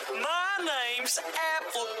My name's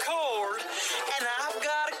Apple Cord, and I've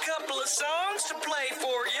got a couple of songs to play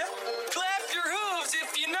for you. Clap your hooves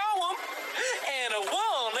if you know them, and a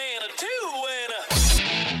one and a two and a...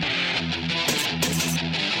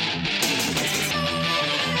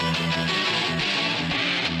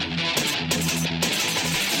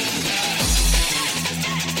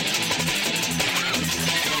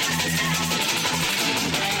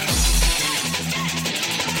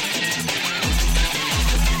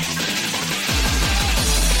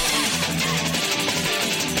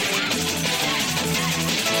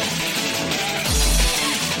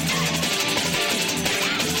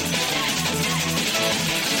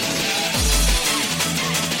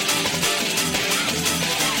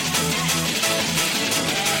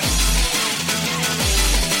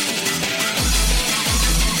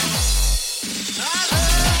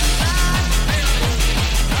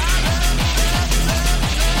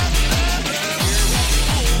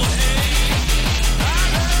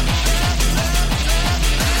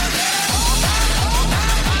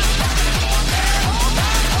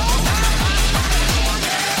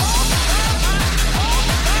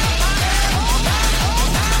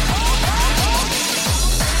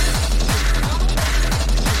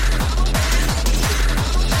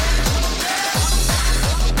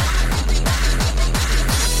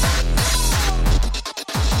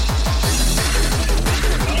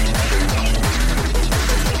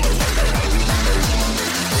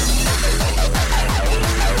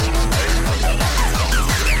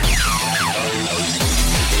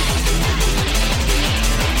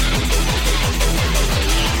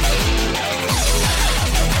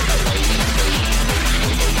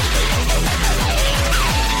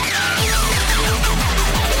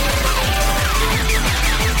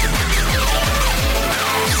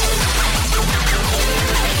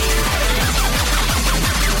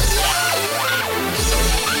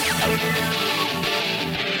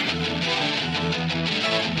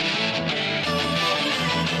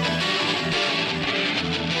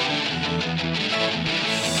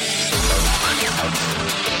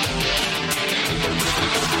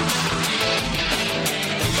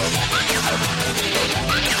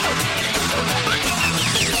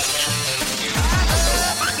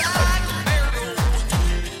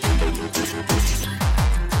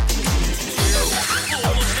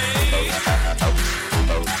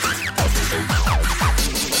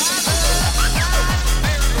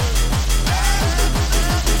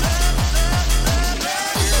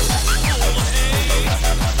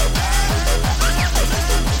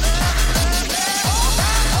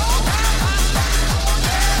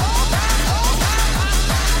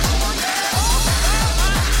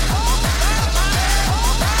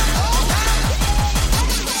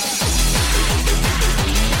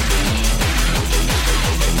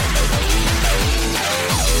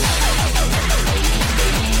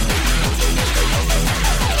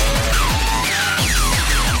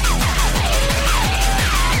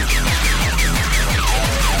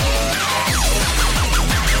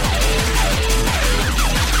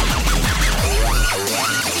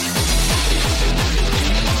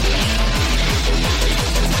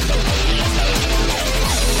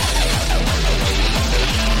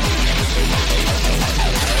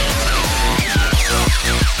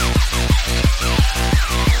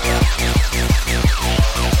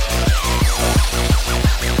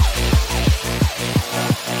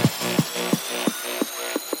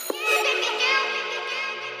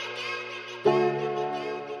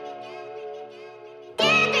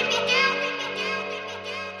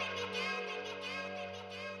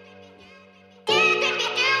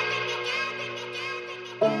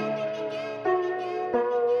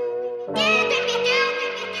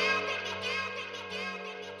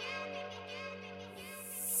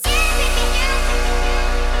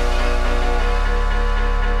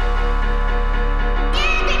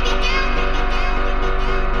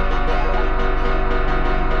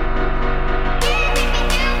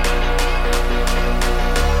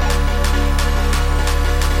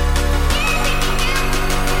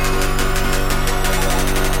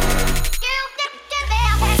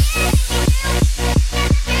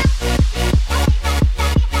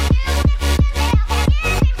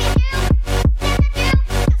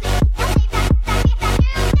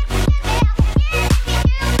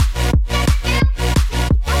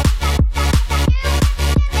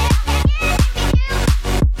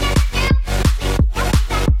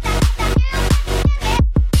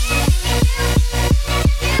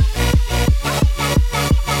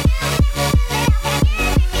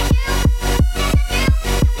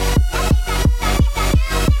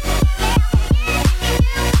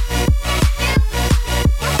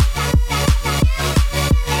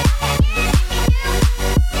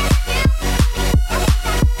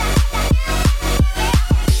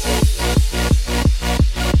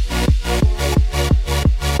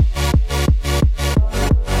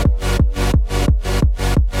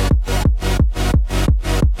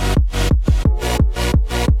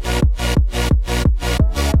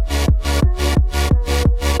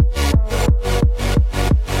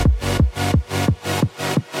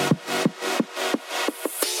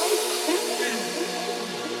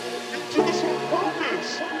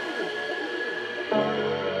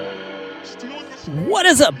 What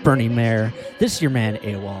is up, Burning Mare? This is your man,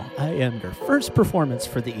 AWOL. I am your first performance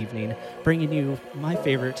for the evening, bringing you my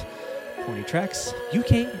favorite pony tracks,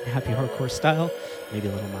 UK and happy hardcore style, maybe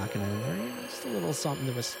a little Machina in there, just a little something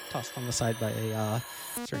that was tossed on the side by a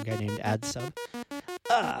certain guy named AdSub.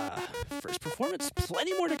 First performance,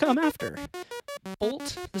 plenty more to come after.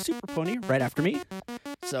 Bolt, the super pony, right after me.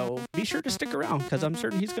 So be sure to stick around, because I'm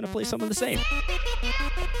certain he's going to play some of the same.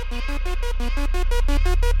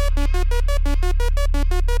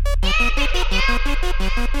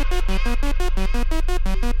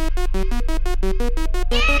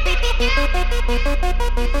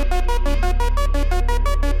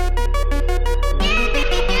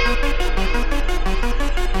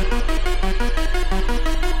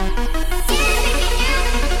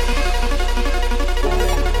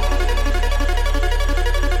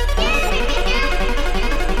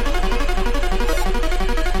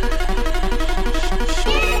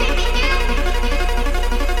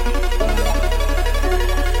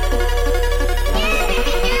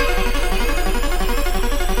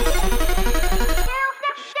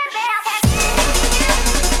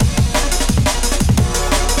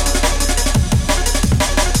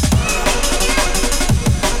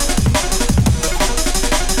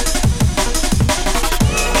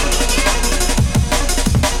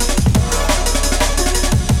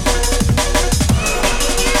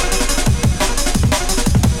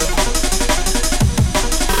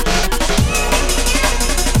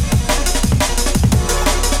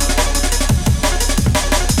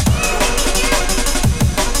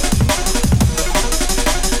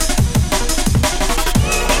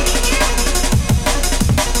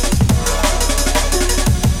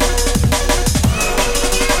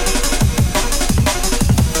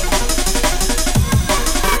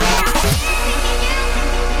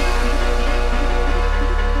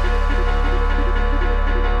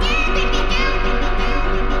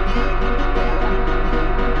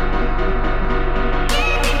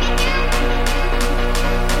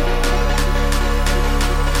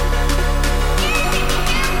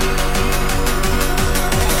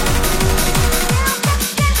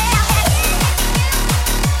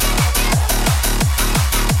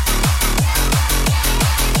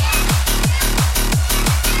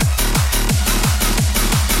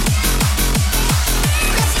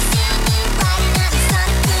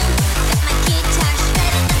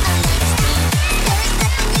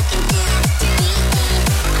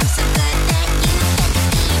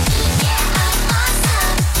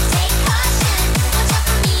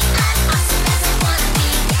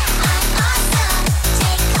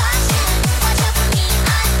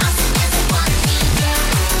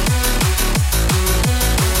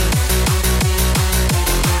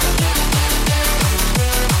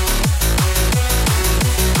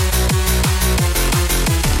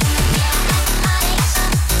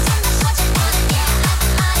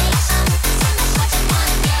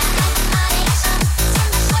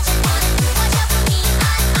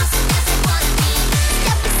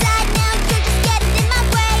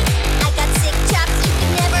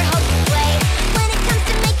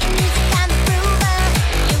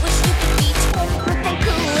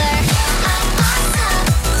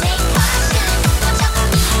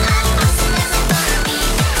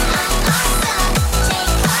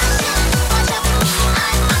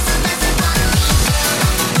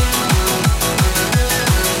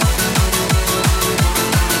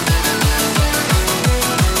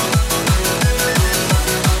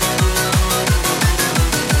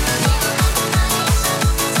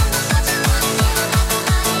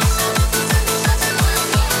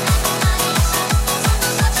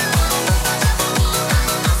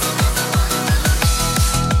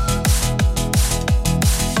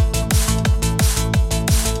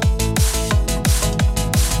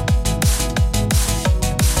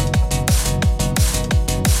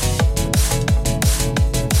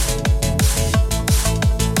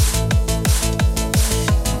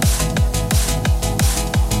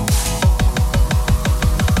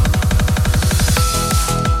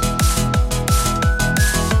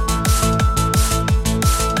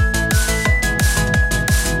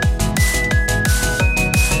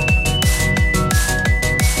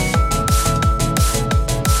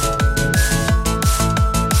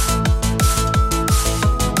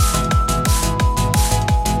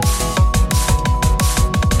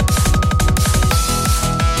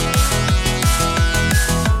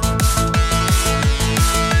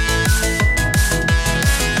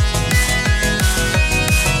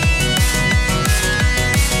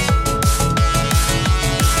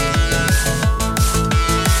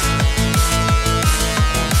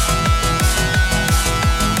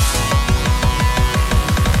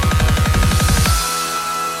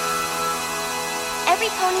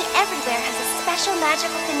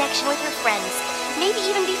 magical connection with her friends, maybe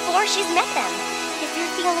even before she's met them. If you're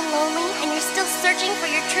feeling lonely and you're still searching for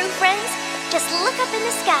your true friends, just look up in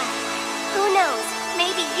the sky. Who knows,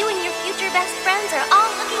 maybe you and your future best friends are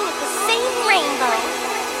all looking at the same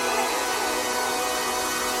rainbow.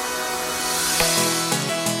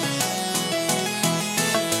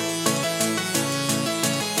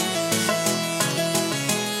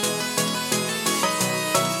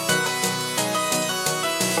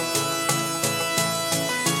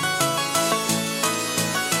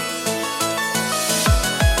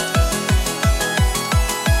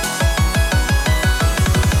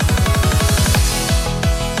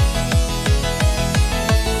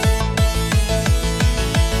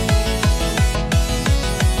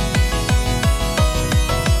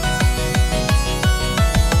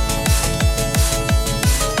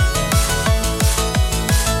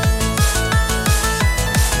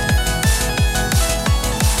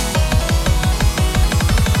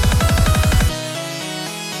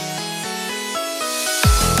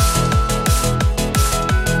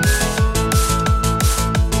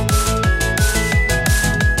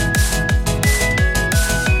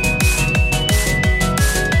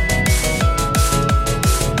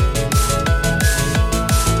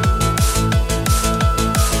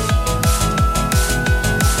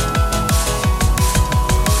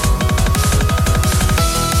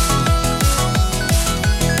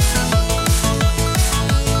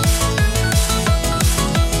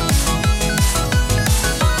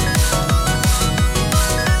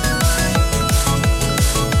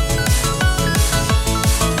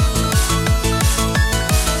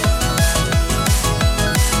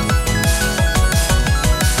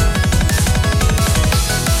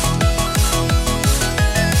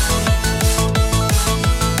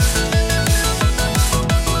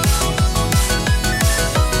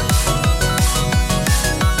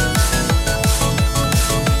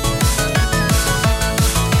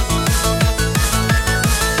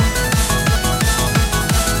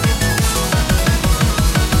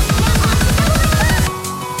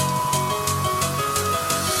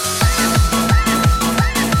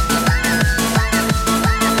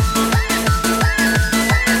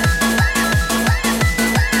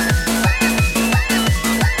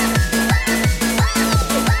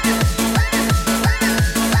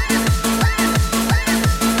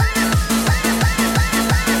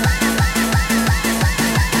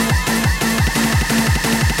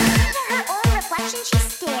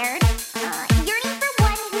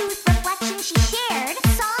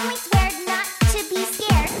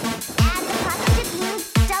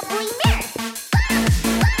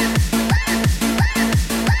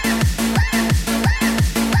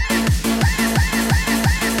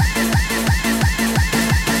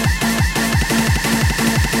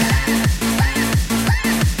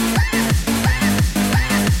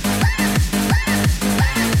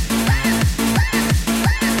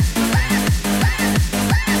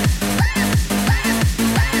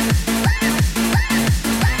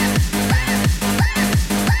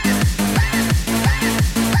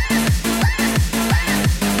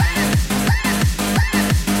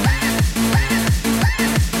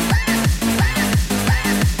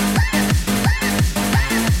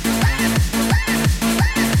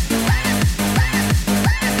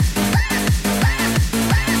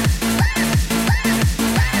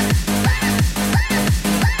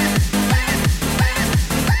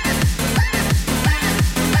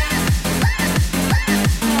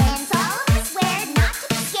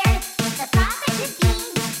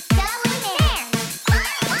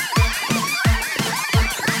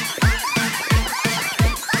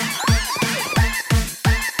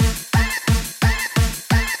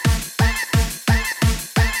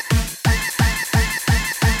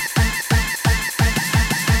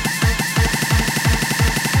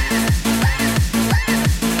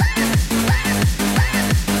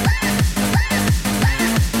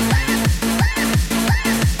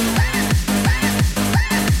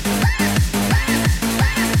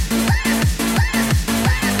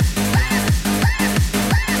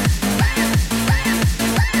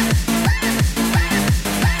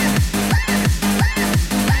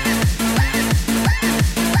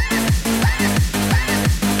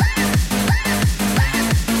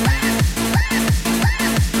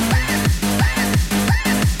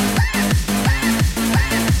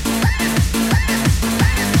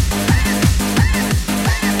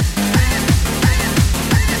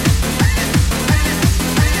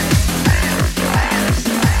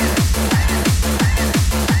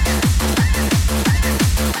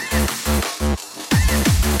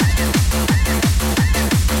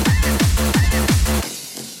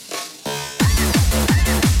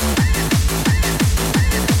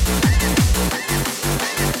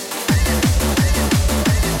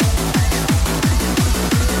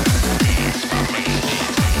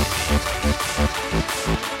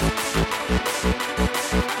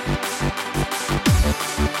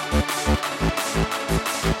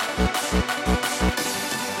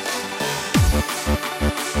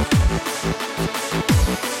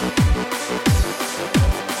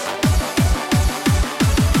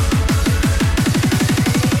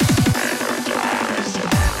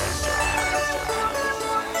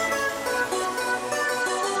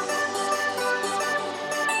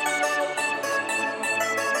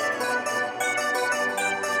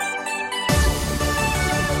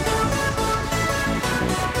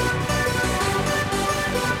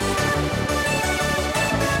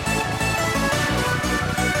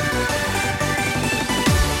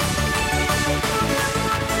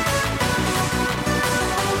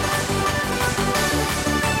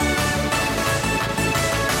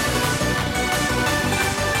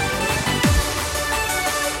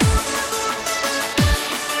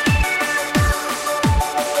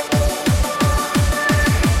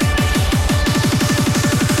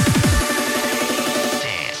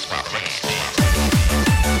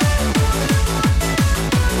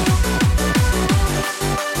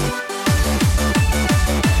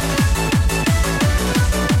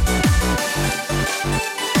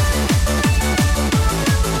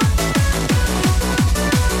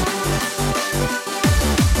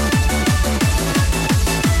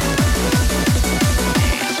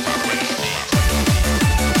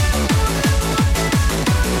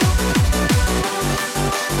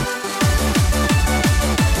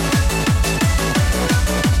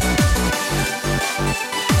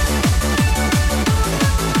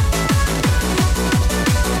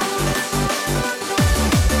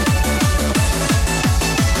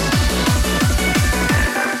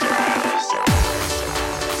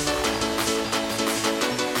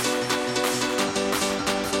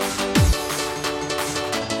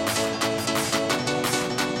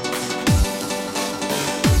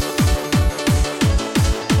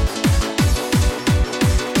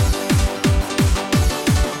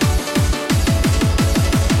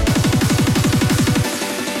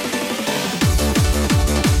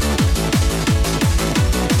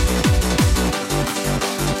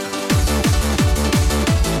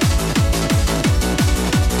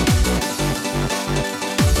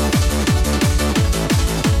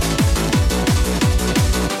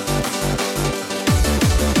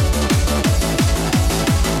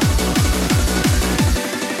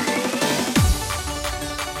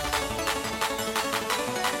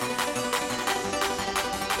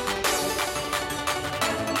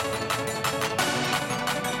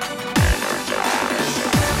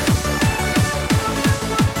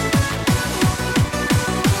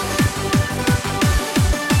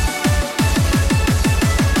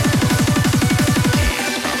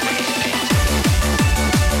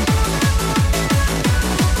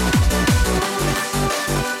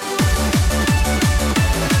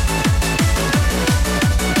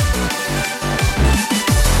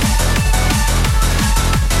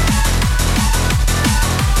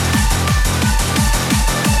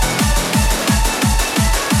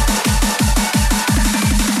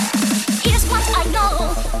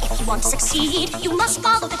 succeed, you must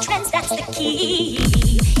follow the trends, that's the key.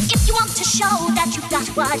 If you want to show that you've got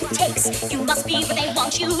what it takes, you must be where they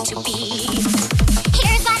want you to be.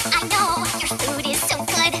 Here's what I know, your food is so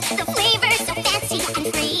good, the flavor's so fancy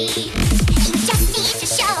and free. You just need to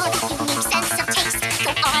show that unique sense of taste.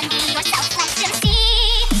 Go on, be yourself, let them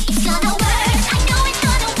see. It's gonna work, I know it's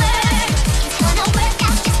gonna work. It's gonna work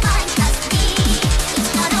out just fine, trust me.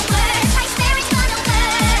 It's gonna work, I swear it's gonna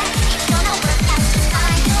work. It's gonna work out just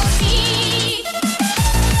fine, you'll see.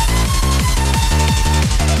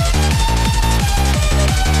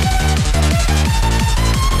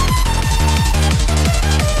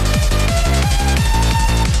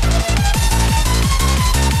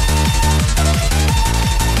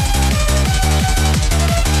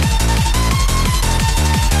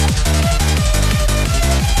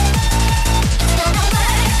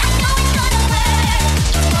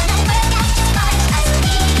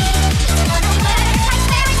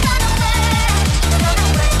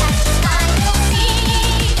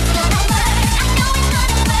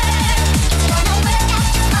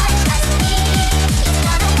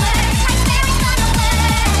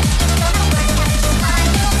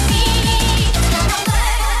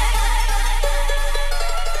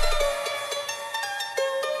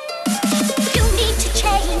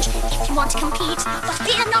 Want to compete, but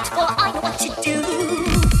fear not, for I know what to do.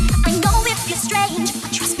 I know it feels strange,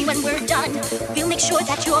 but trust me when we're done, we'll make sure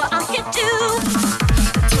that you're on it too.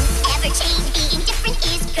 Don't ever change, being different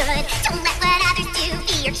is good. Don't let what others do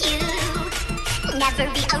be your cue. Never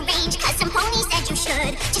rearrange, cause some pony said you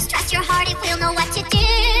should. Just trust your heart, it will know what to do.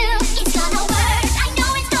 It's gonna work, I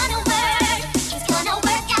know it's gonna work. It's gonna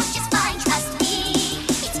work out just fine, trust me.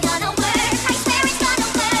 It's gonna work, I swear it's gonna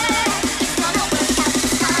work. It's gonna work out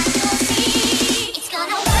just fine, you'll see. It's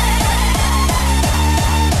gonna work.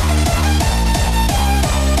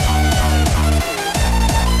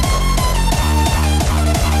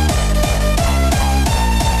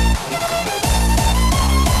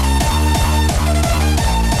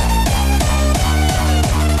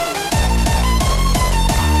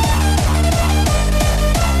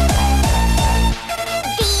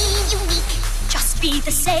 Be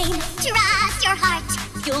the same. Trust your heart,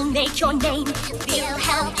 you'll make your name. We'll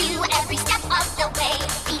help you every step of the way,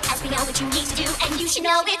 because we know what you need to do, and you should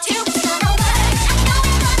know it too. It's gonna work, I know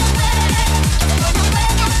it's gonna work. It's gonna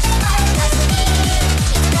work out just fine, trust me.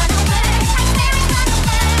 It's gonna work, I swear it's gonna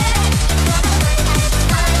work. It's gonna work out just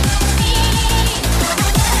fine, you'll see. It's gonna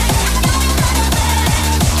work, I know it's gonna work.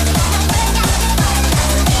 It's gonna work out just fine,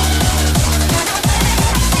 trust me. It's gonna work, I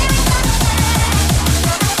swear it's gonna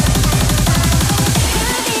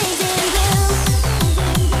work. It's gonna work out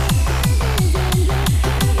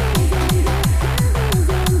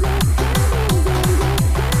just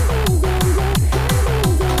fine.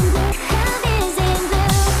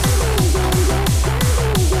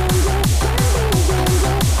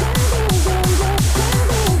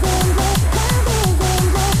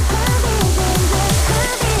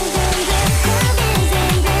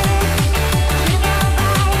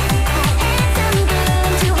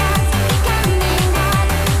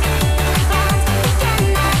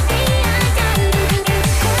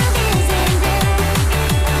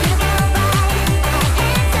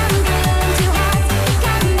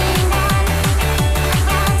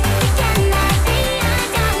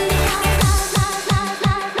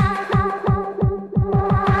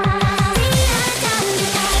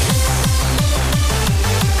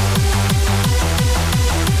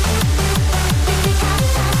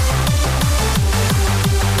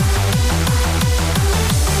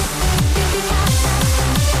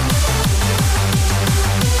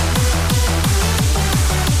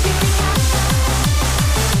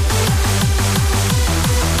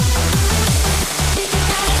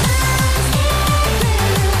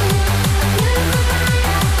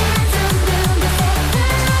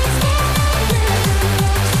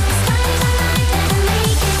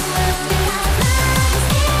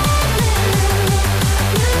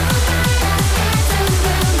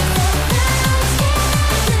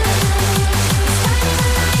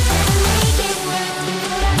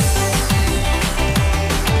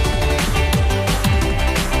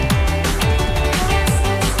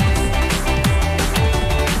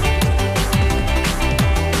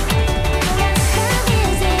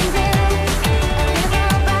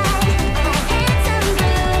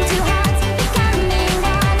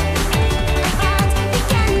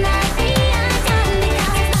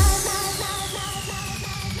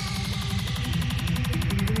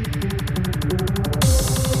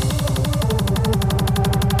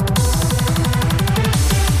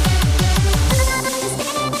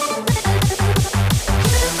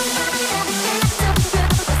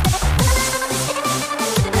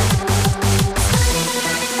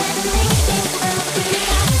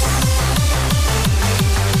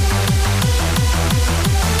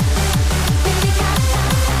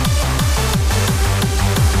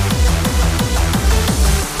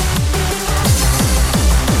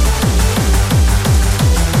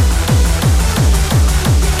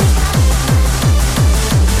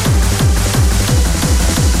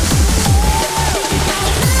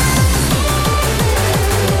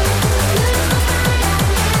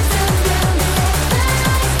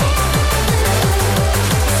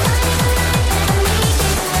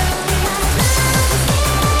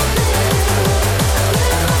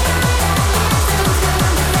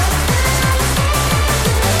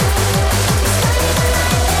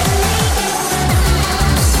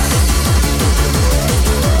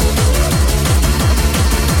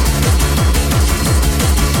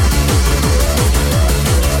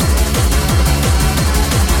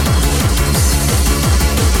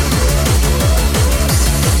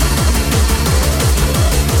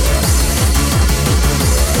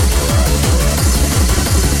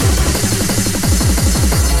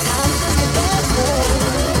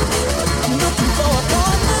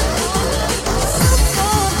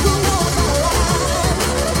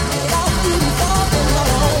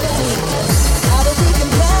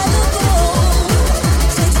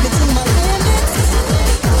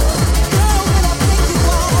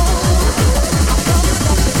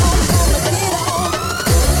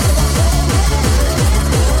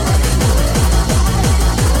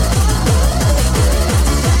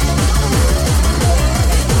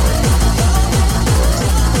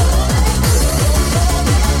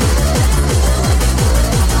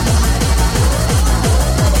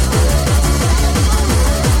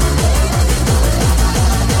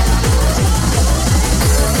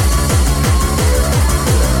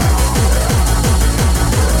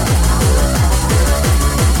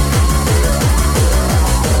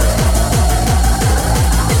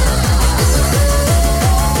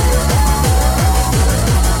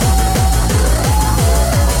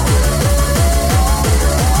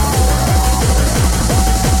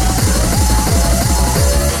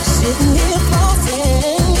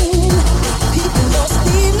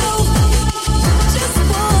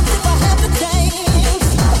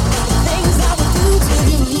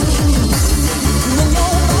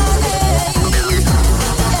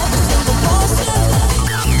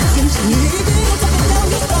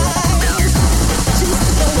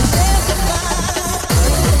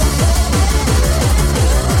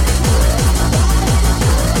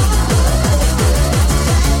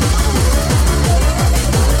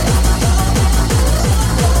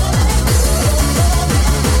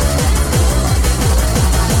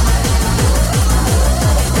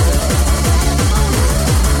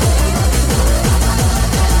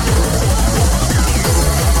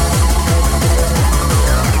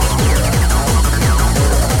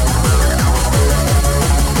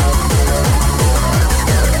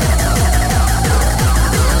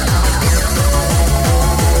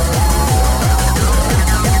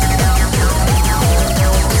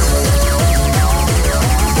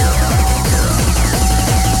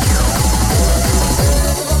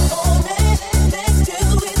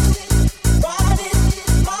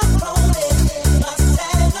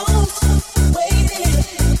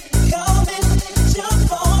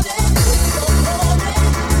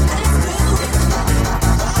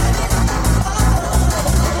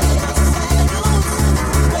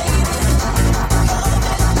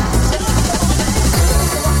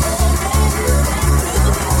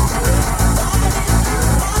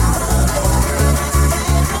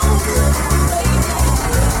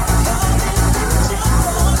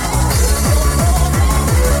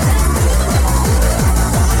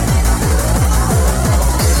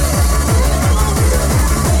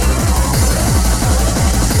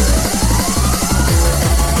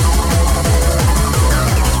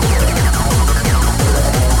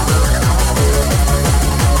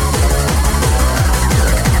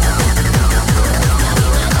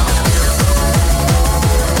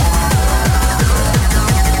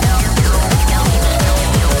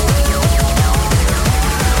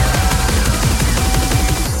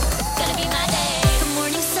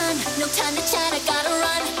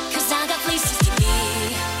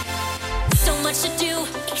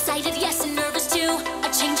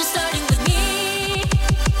 Change is starting with me.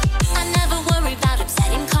 I never worry about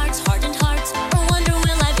upsetting cards, hardened hearts, or wonder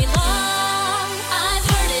will I belong. I've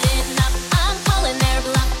heard it enough, I'm calling their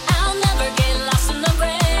bluff. I'll never get lost in the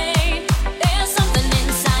gray. There's something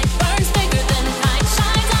inside, burns bigger than pride,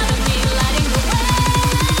 shines out of me, lighting the way.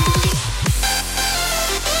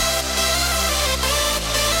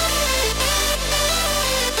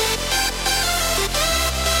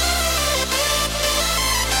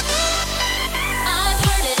 I've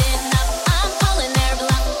heard it enough.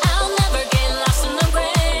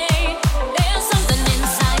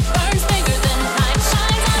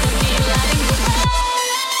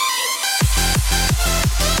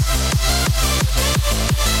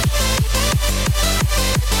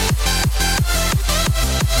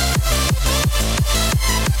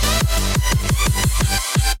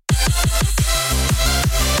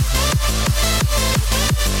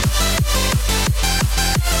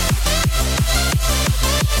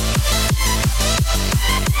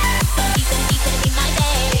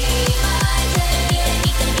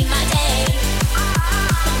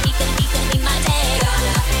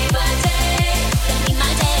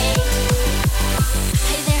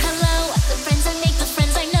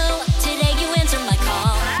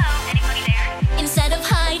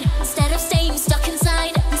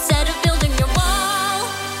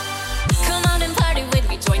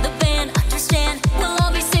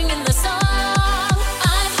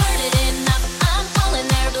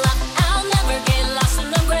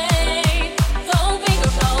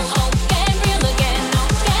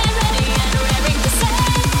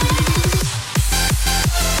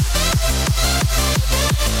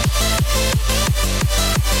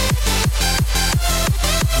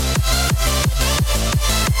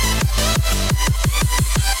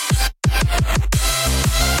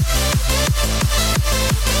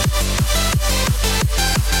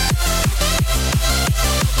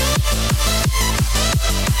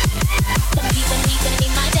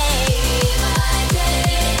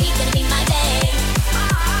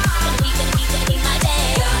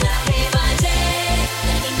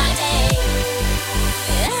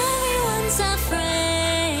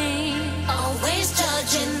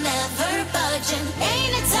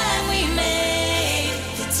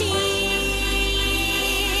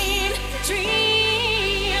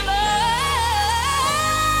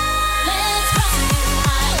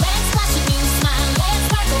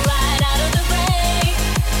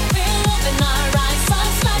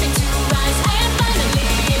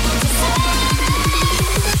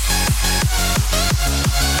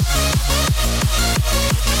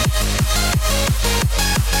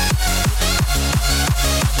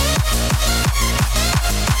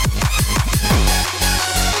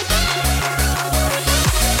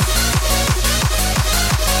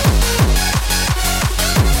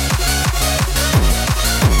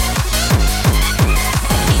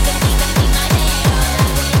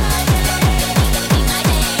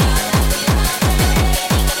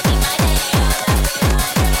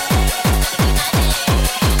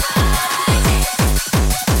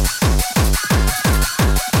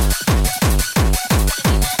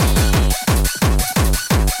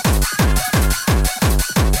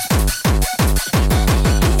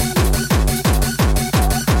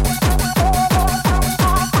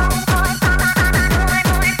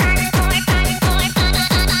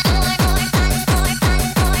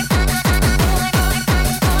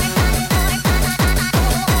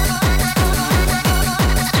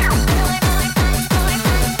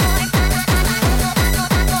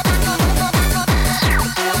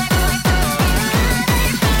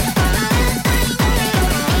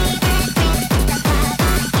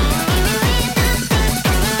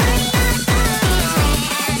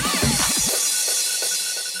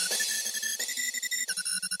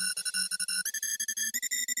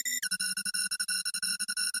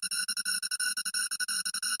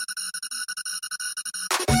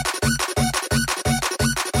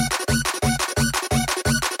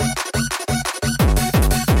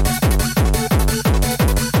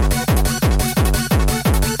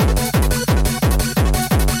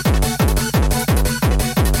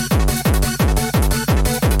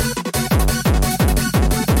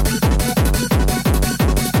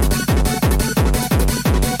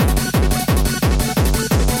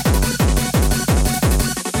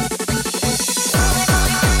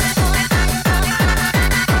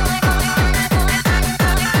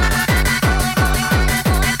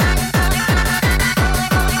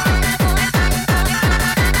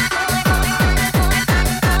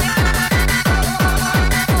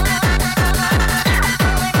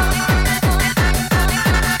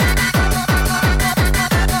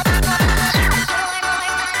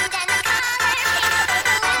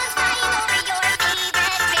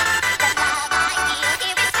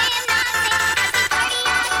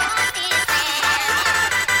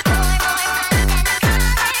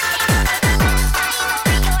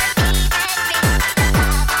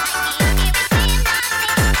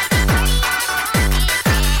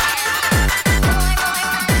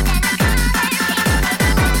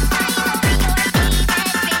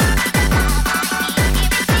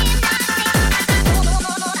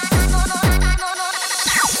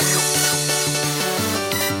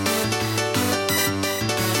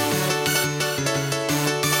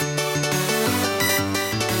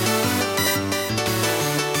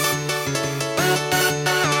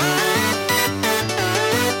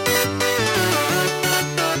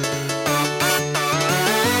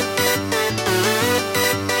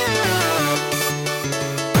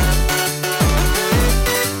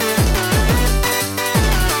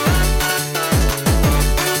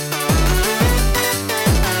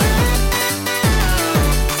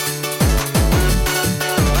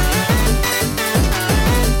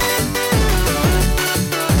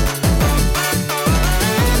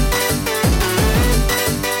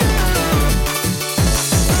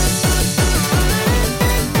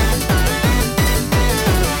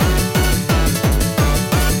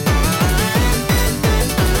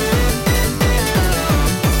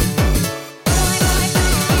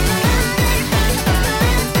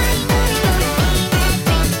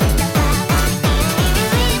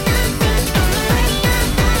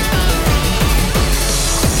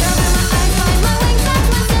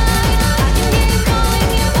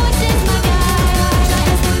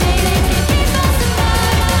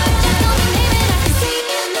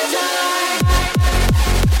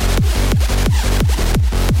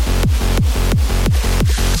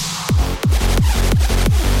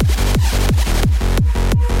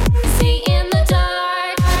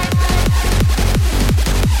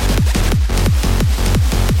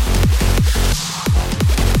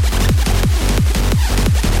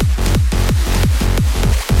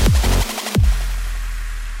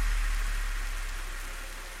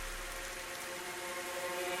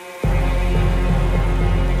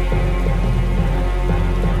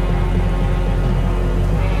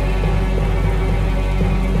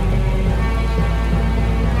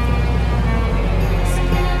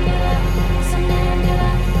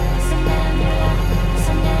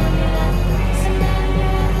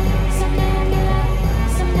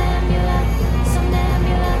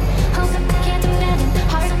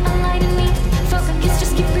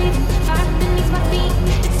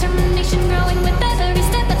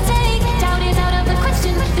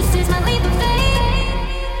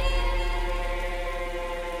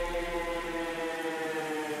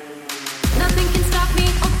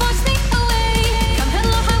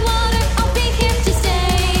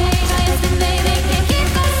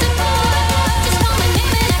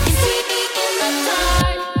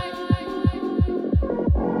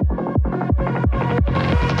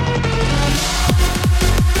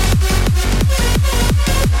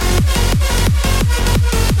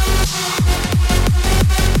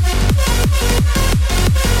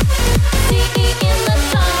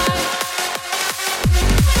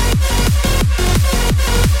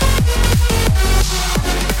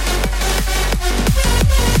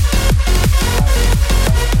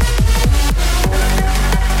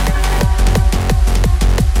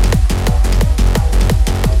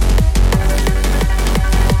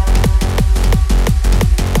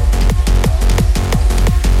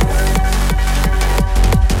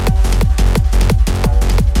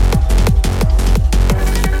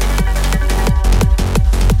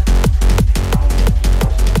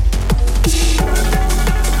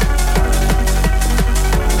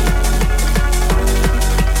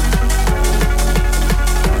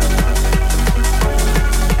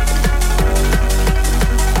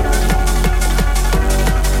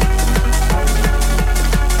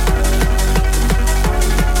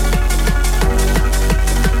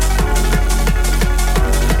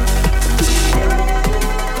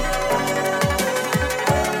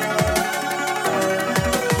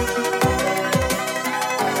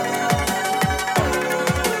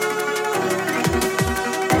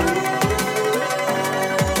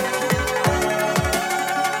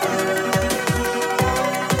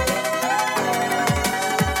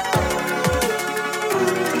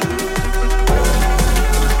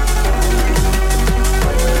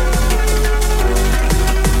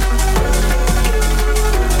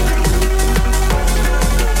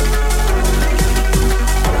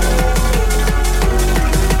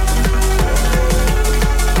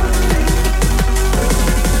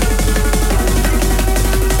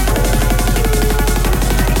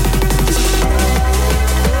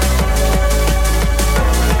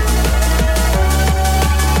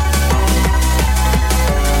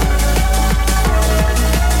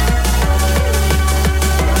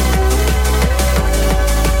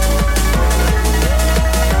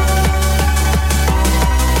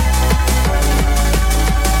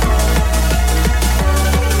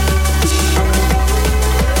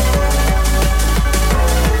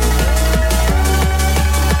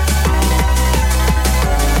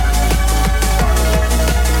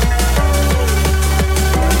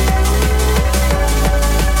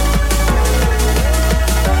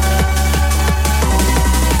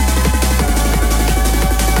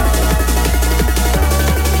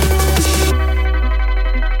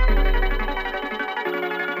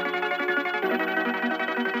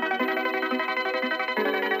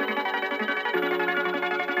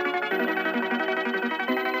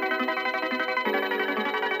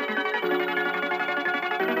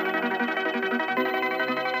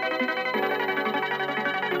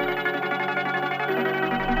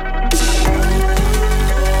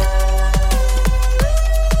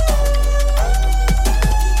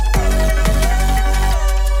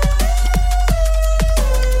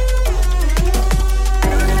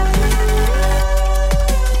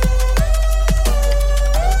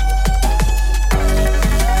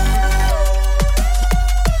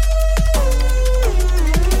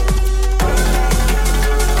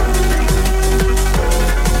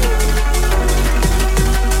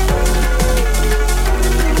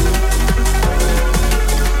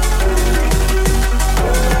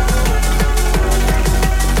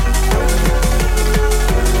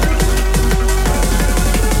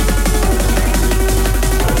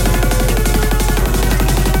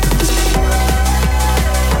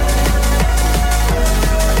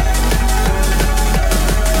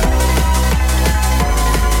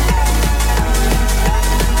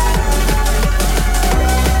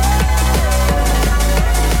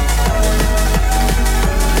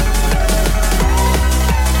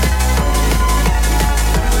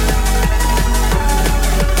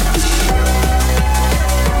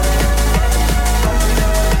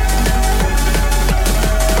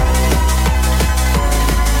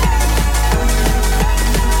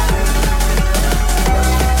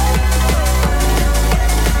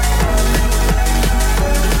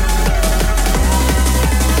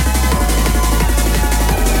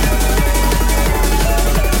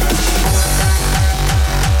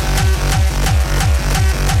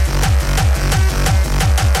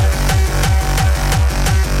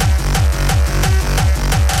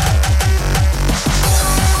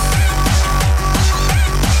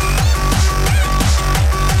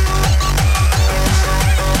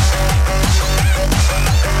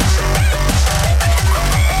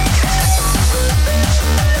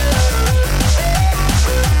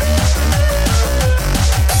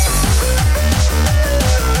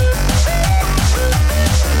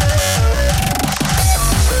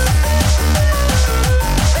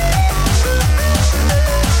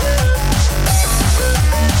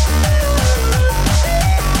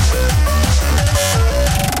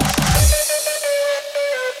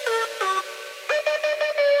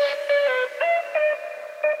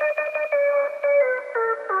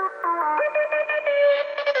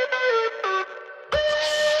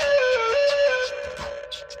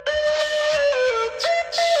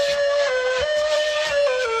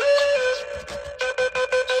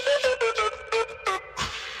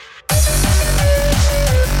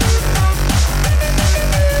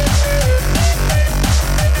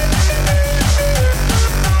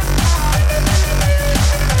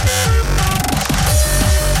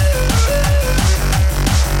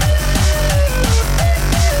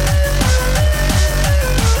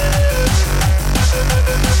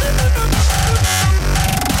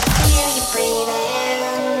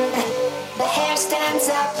 hands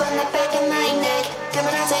up on the back of my neck. Come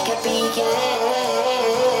on, I'll take a peek.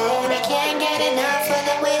 And I can't get enough of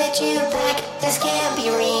the way that you pack. This can't be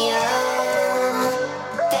real.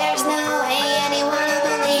 There's no way anyone will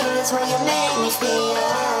believe this way you make me feel.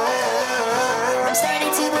 I'm starting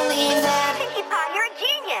to believe that. Pinkie Pie, you're a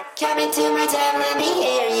genius. Come into my time, let me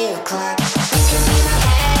hear you clap. You can be my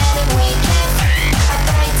head and we can. I'll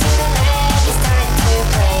fight to the leg, it's time to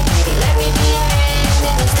play. Baby, let me be your hand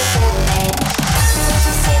and it's the band. Afterwards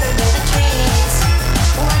we'll sit under the trees,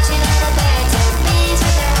 watching all the birds and bees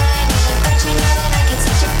with their honey. But you know that I can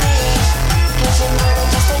set you free, 'cause you're more than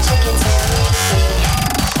just a chicken to me.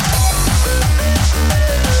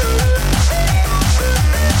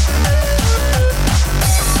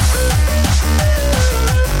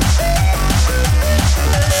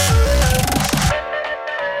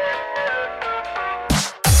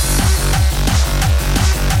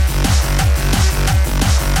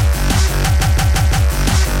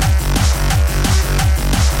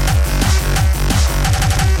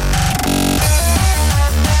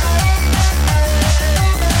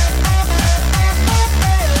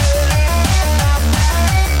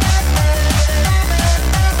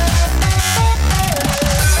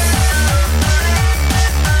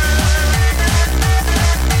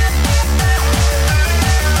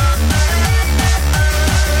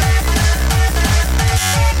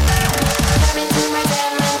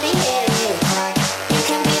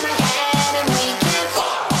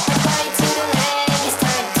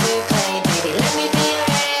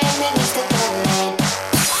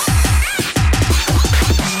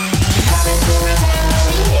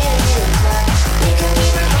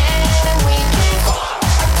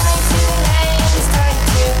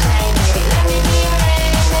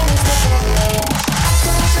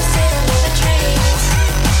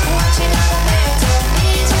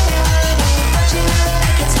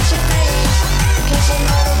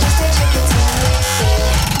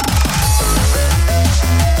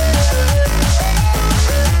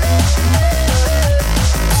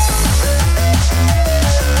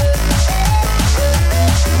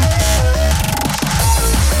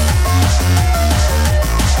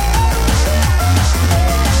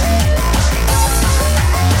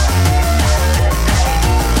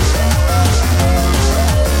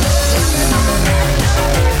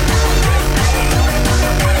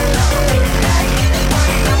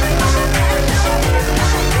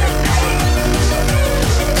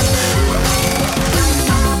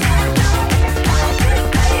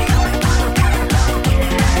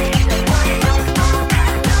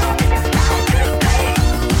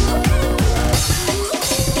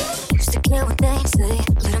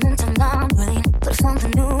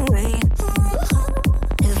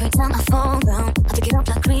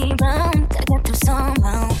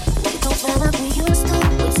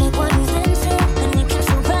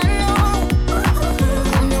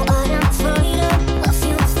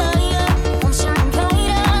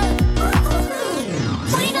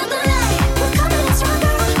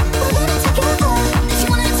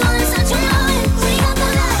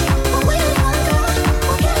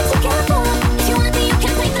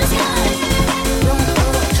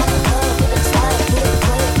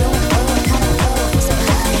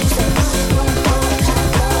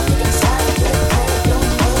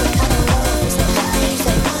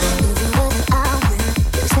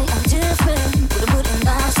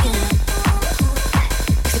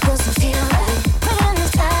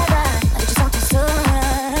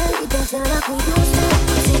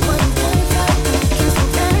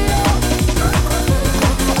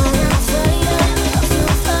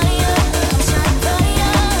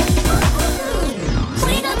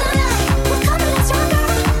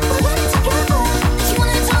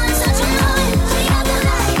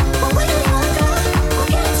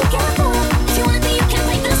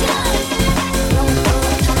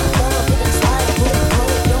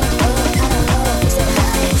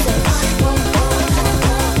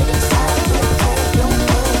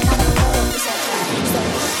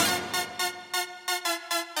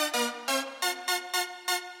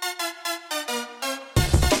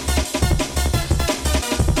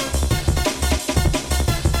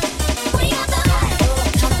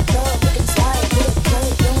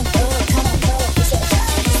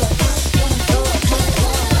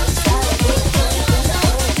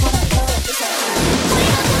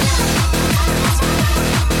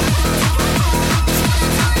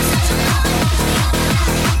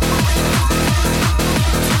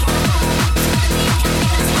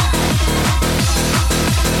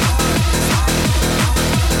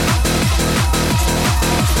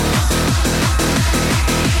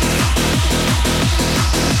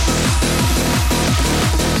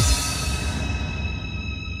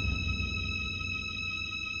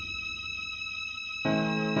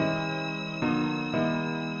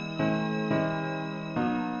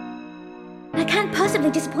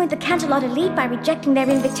 really disappoint the Canterlot elite by rejecting their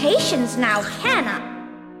invitations now, can I?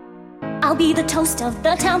 I'll be the toast of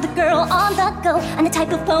the town, the girl on the go. I'm the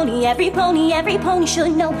type of pony every pony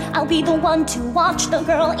should know. I'll be the one to watch the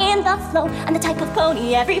girl in the flow. I'm the type of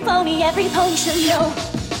pony every pony should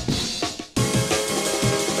know.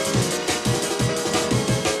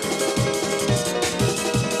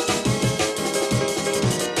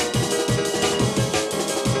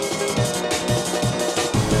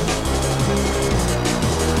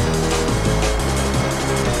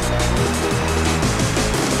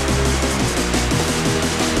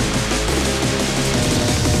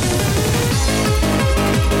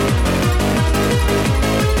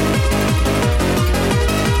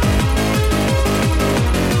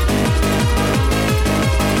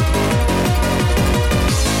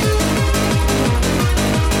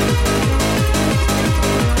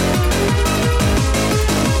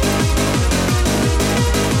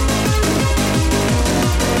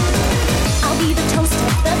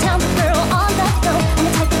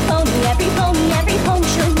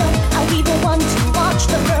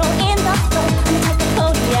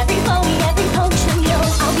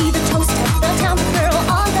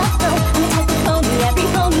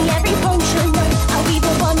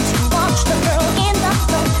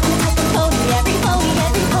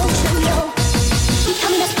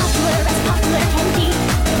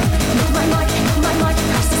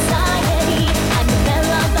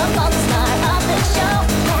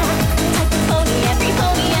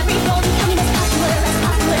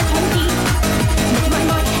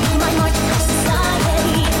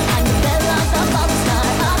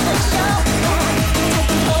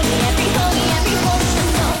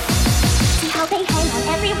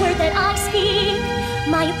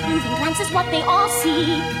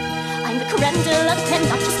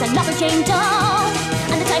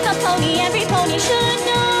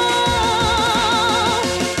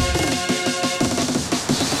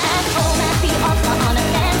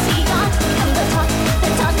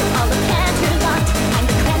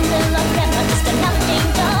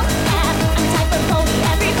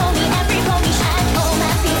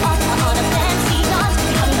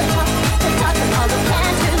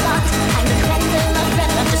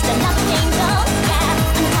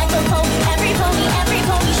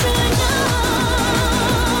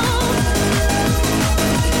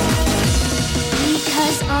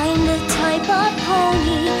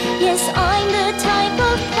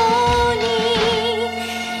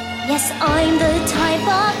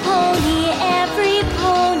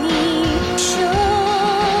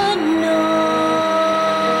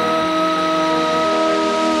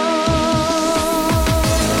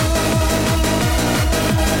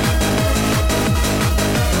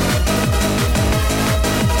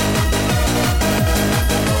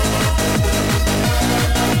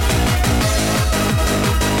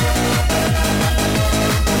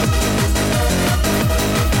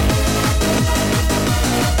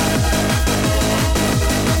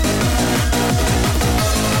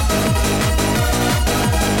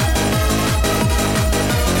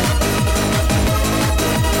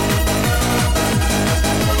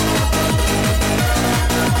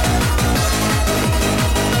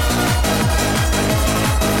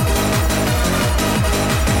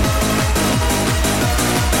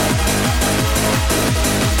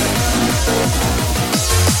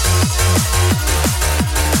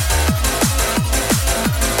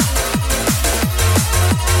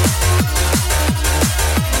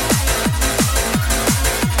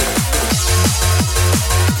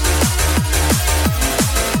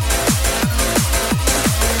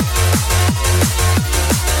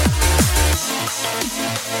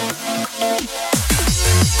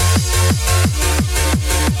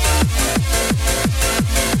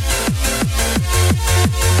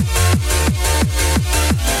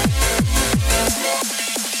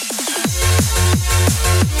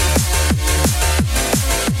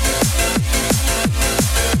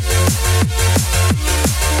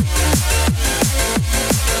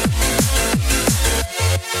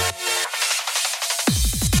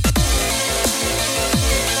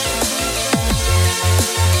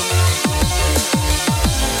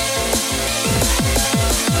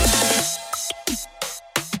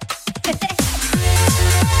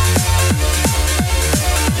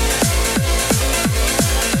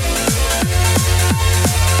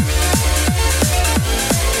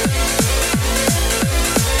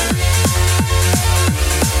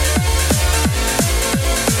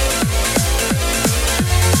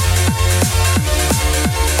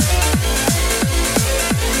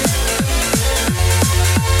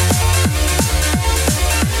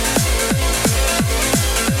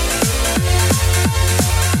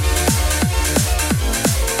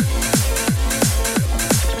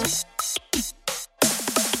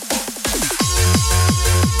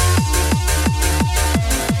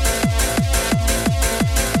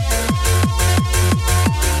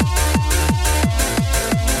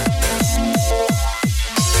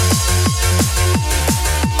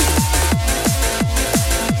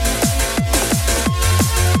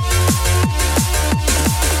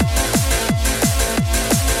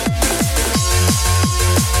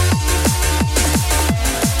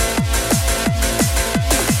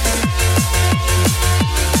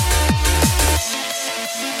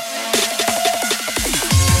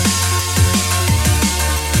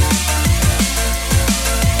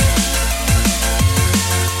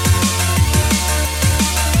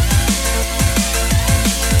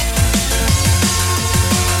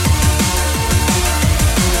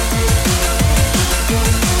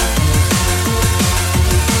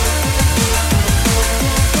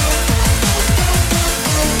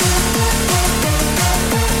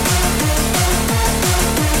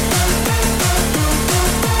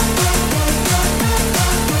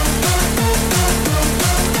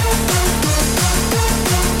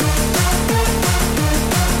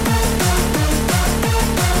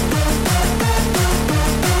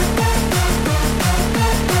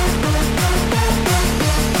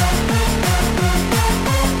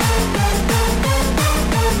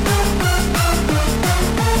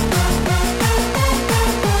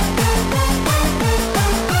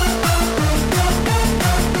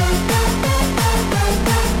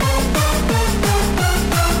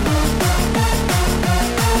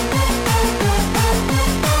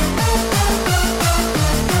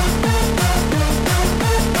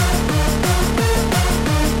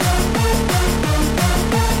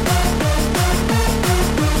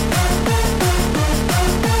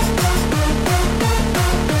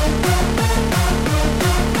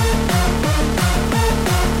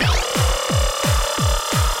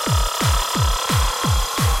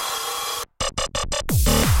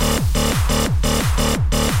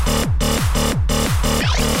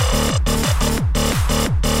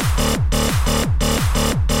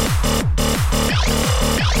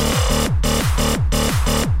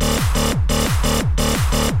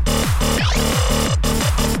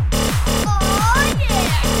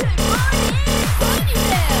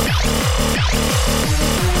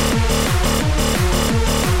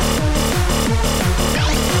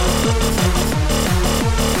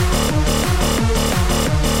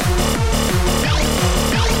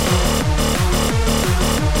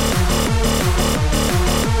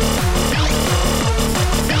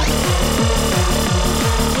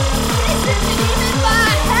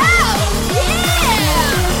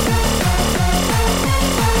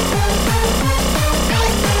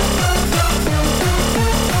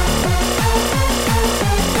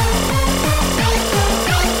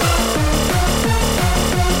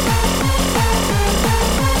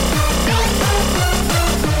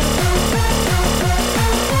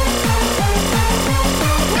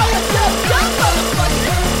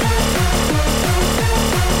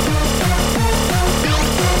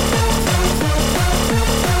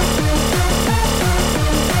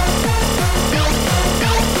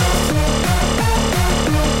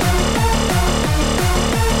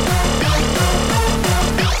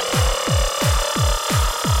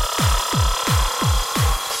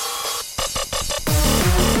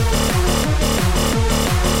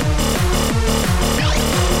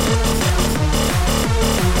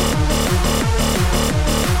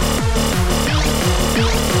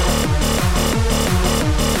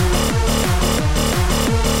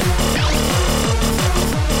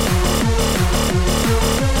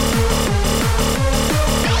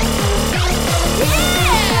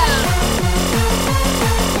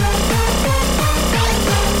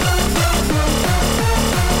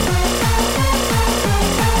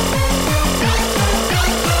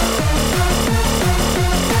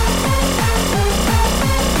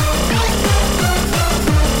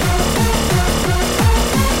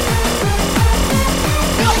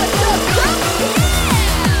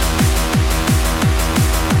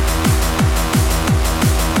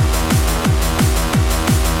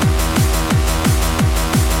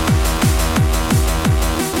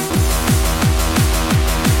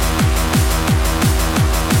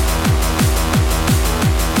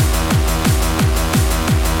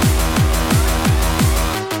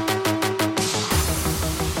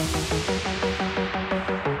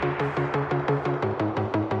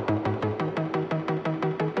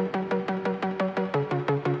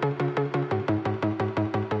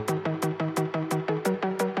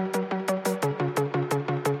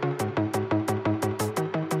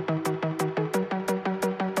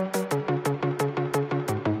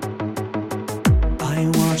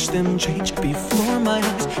 watch them change before my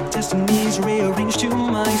eyes. Destinies rearranged to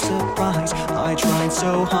my surprise. I tried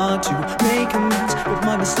so hard to make amends, but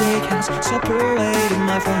my mistake has separated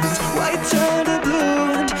my friends. White turned to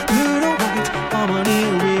blue and blue to white, harmony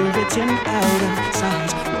rewritten out of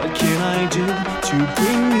sight. What can I do to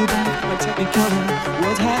bring you back? My technicolor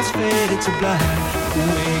world has faded to black.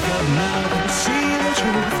 Wake up now and see the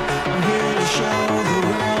truth. I'm here to show the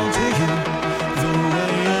world to you the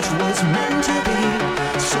way it was meant to be.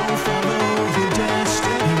 So follow your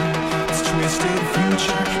destiny. This twisted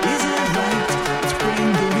future isn't right. Let's bring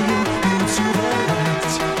the real you to the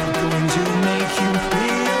light. I'm going to make you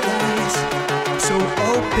realize. So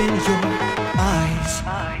open your eyes.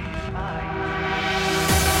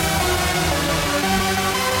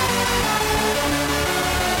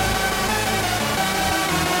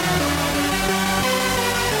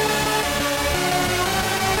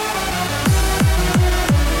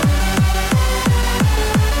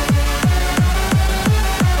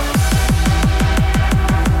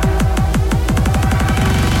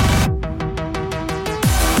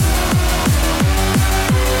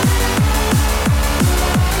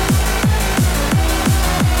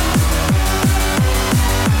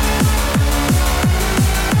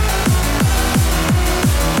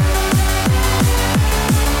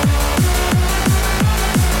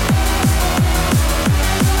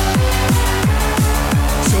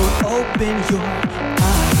 Open your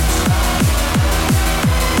eyes.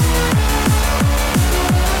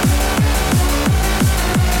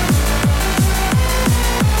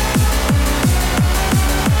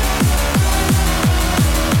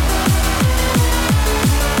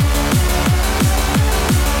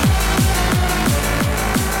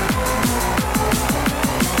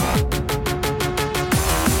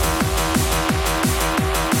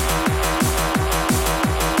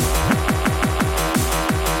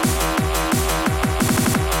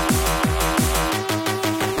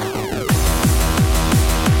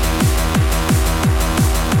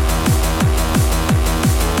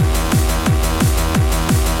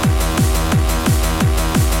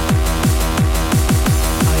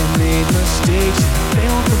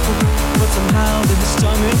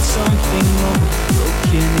 Something more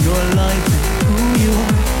broken your life and who you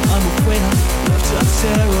are. I'm afraid I left a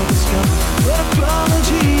terrible scar. But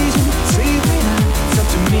apologies and save me now. It's up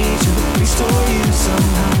to me to restore you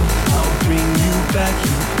somehow. I'll bring you back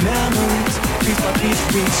your memories, piece by piece,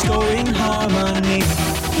 restoring harmony.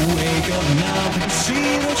 Wake up now and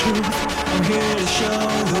see the truth. I'm here to show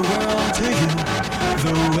the world to you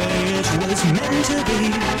the way it was meant to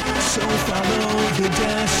be. So follow your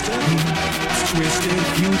destiny. This twisted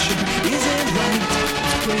future isn't right.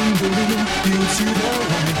 Let's bring the real you to the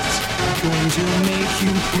light. I'm going to make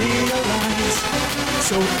you realize.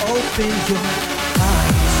 So open your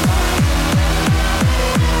eyes.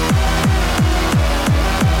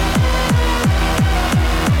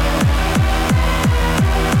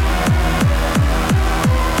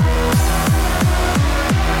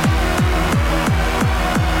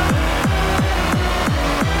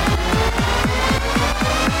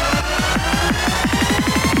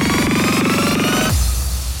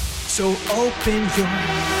 So open your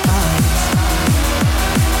eyes.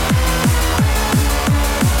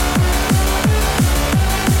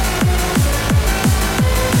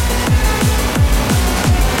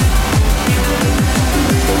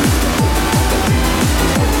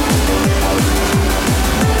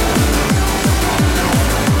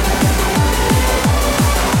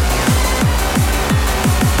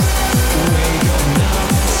 Wake up now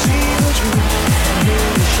and see the truth. I'm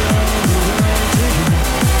here to show the world to you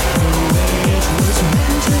the way it was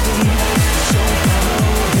meant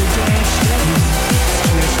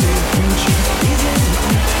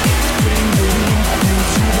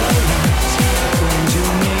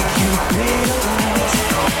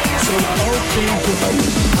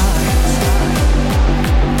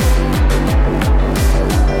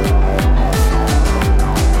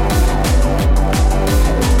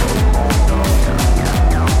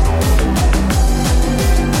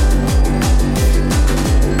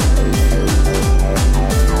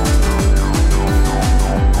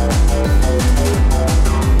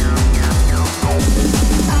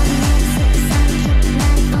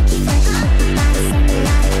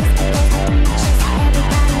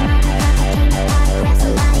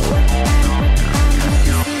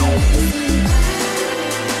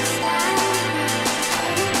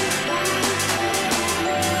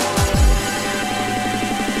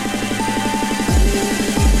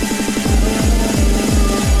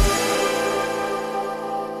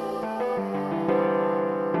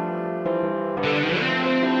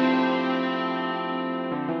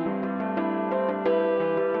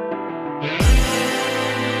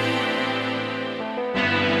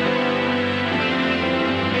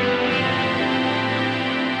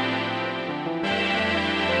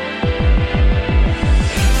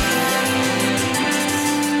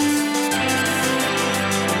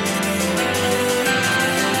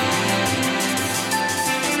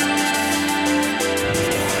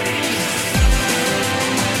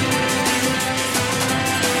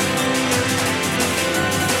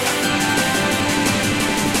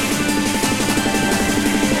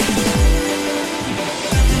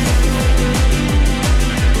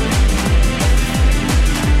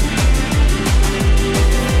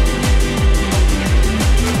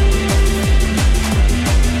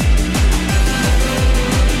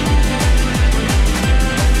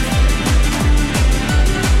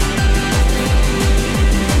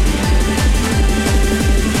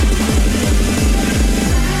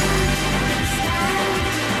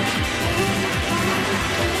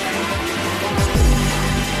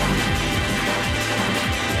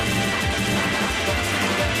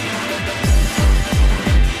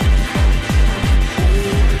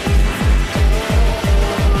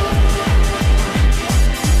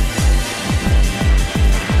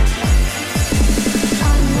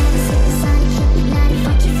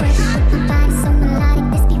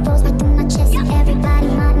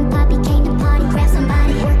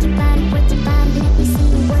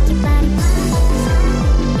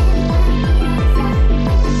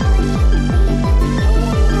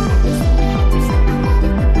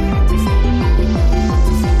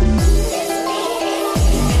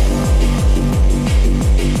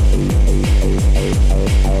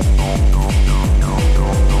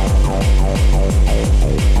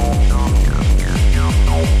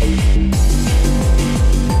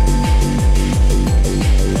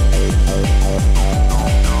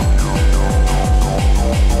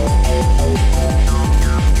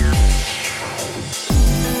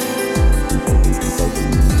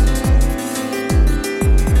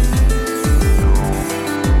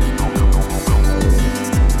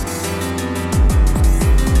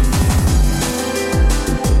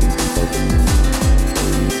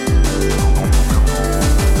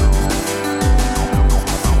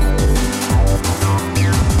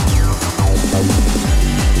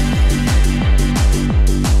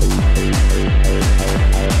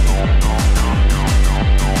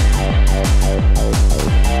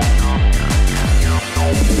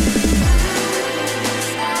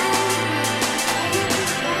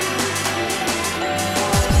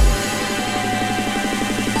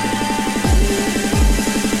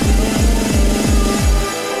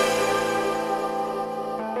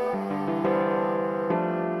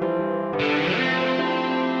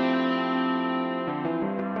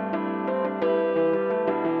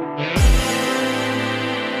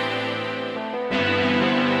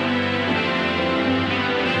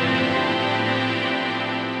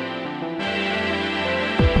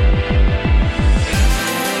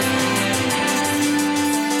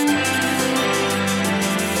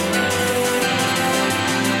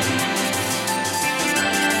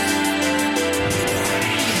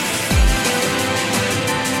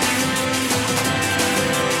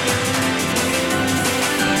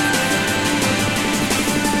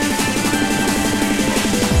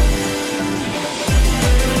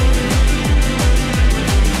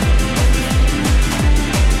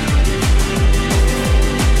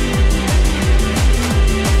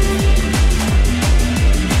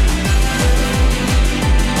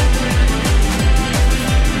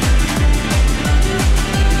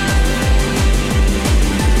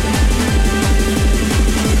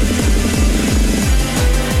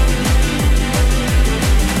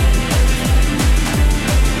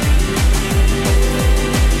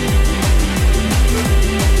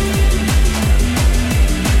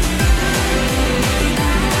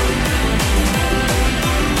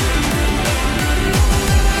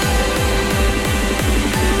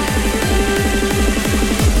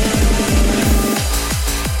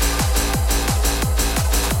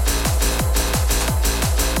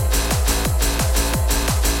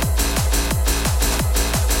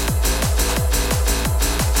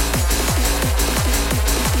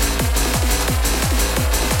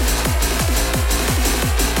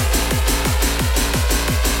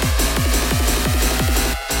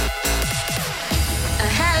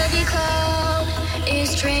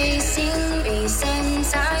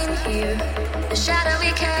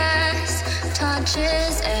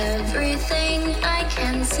touches everything I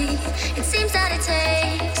can see. It seems that it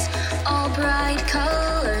takes all bright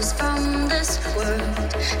colors from this world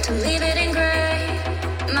to leave it in gray.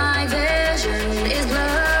 My vision is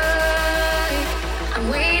blurry. I'm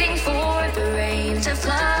waiting for the rain to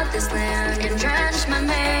flood this land and drench my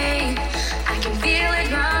mane. I can feel it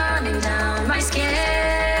running down my skin.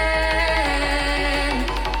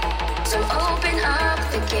 So open up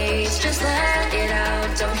the gates, just let it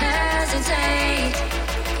out, don't hesitate,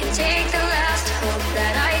 and take the last hope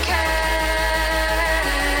that I can.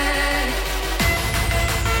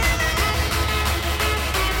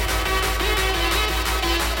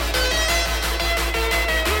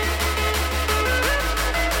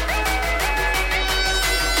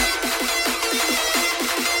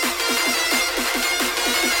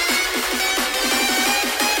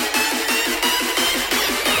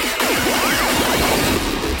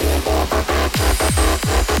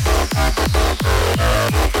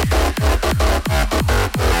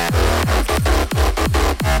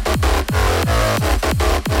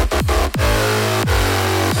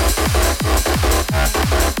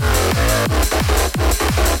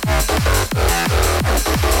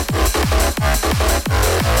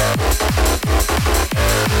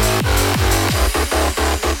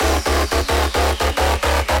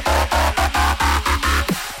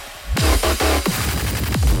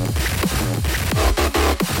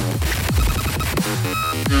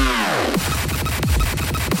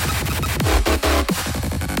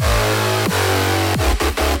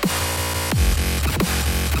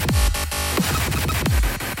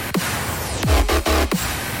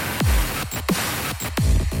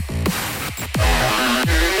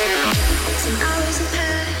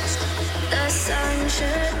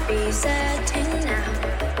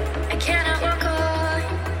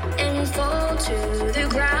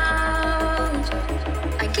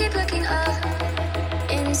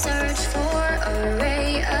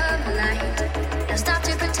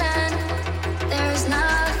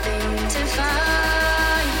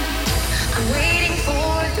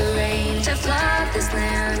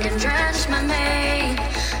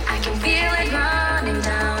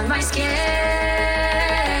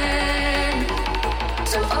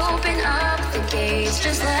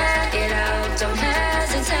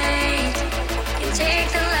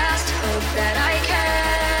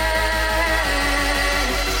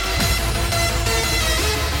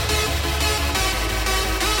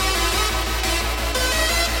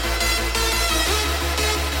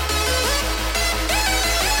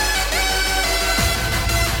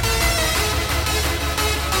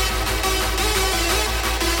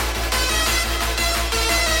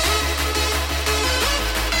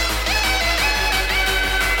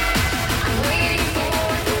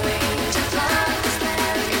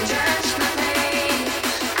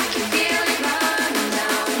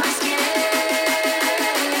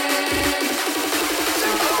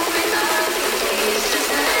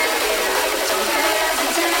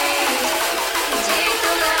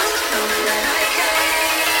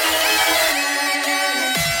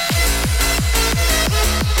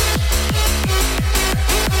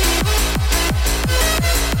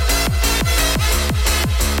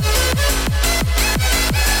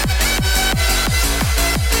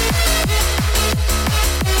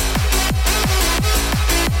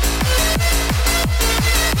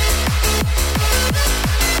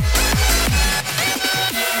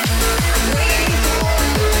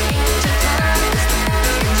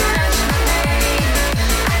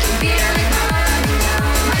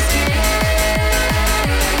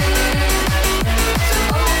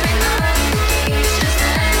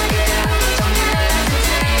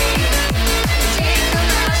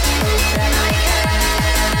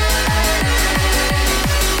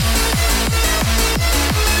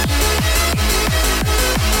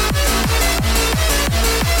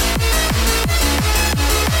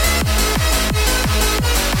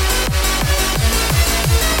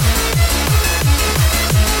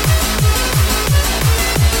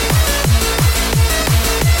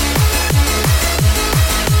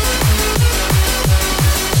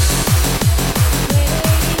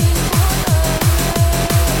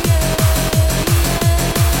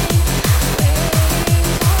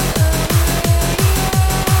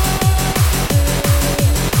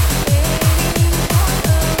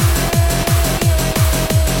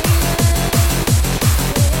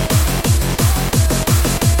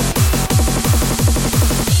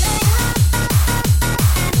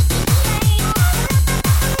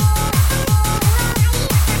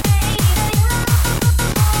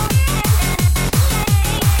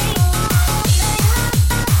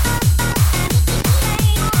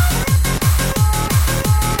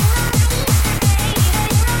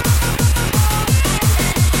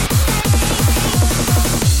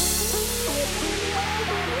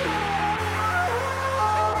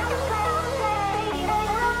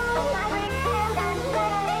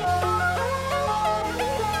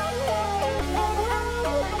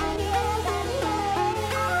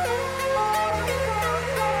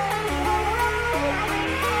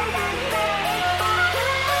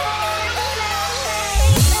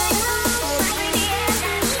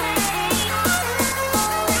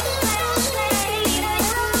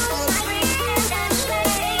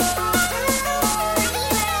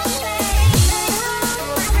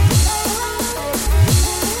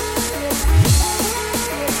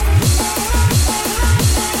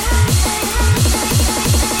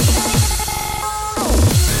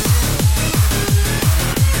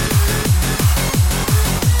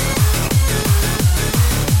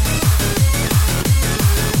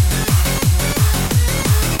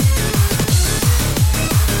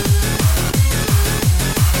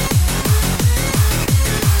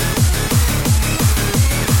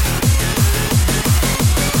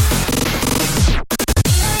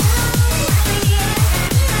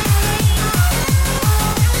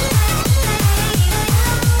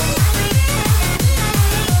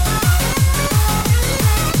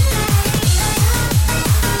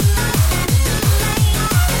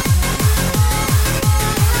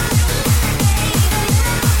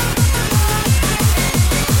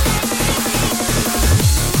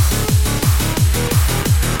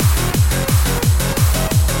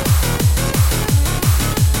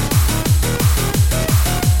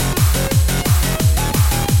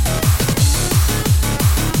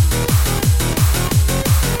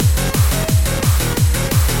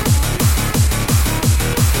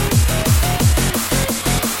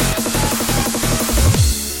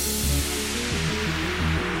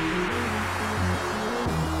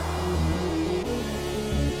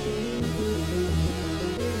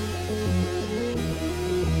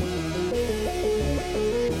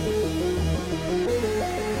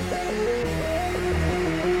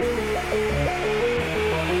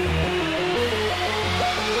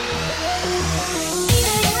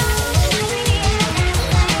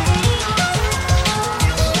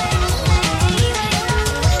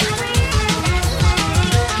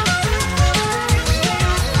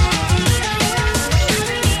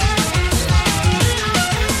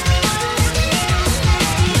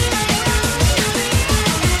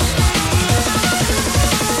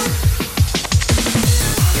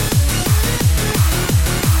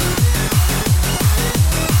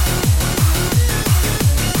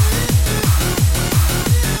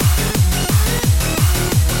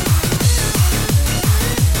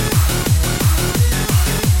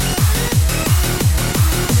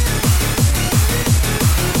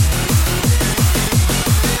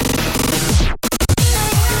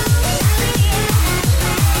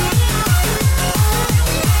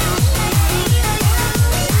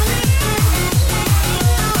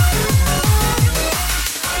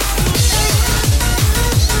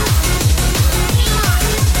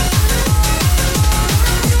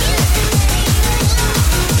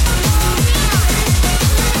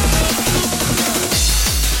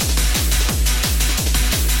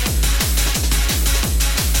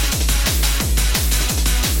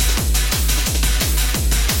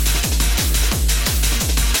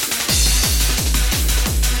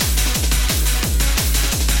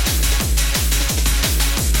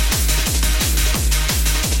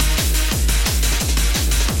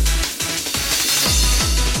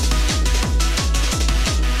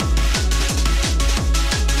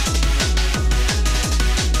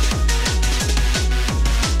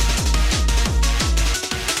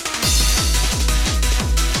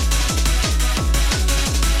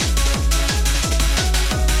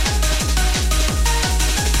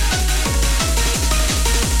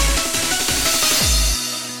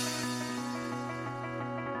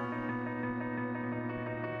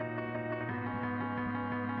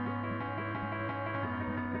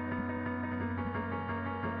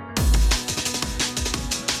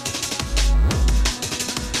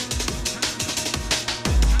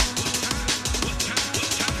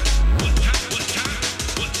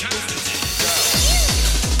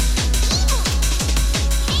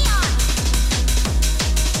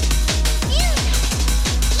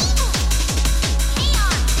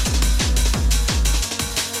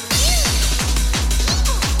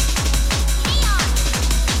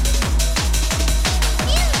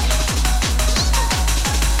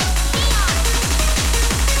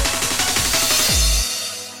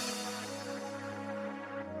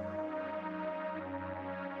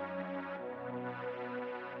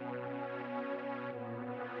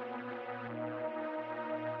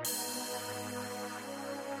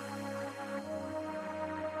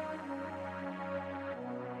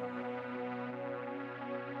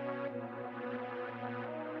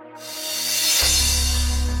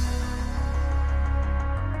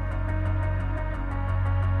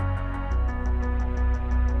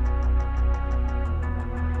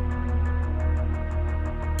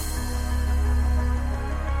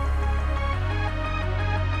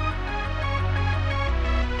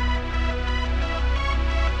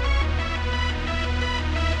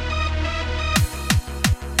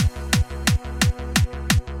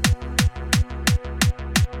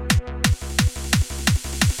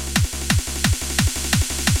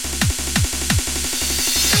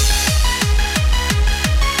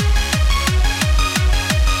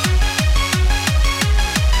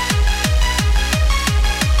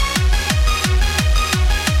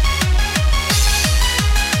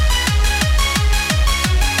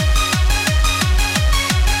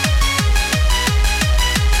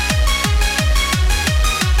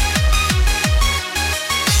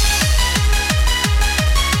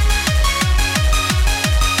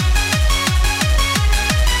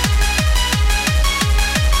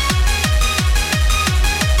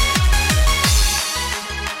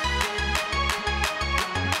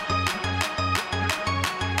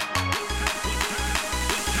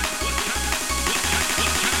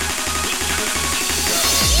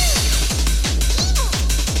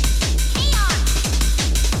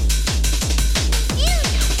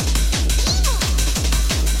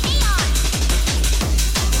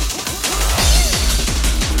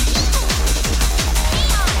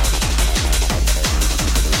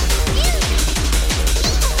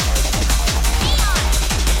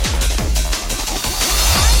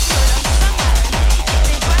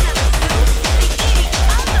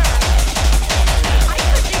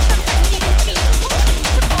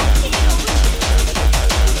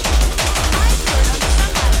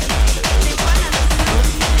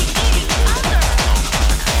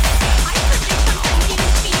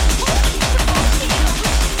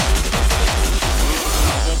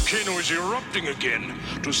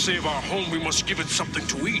 save our home, we must give it something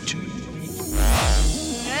to eat.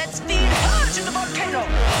 Let's feed her to the volcano.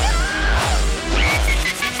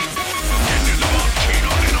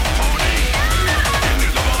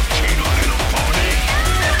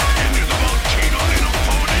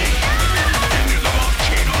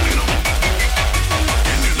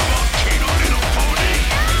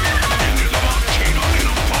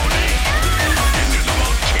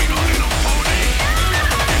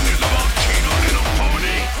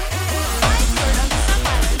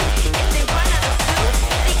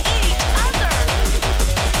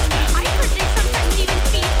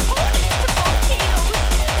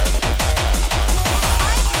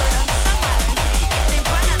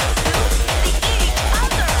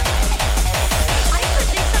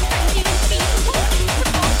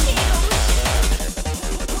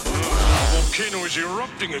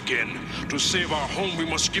 Erupting again. To save our home, we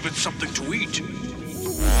must give it something to eat.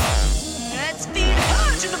 Let's feed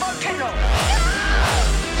her to the volcano.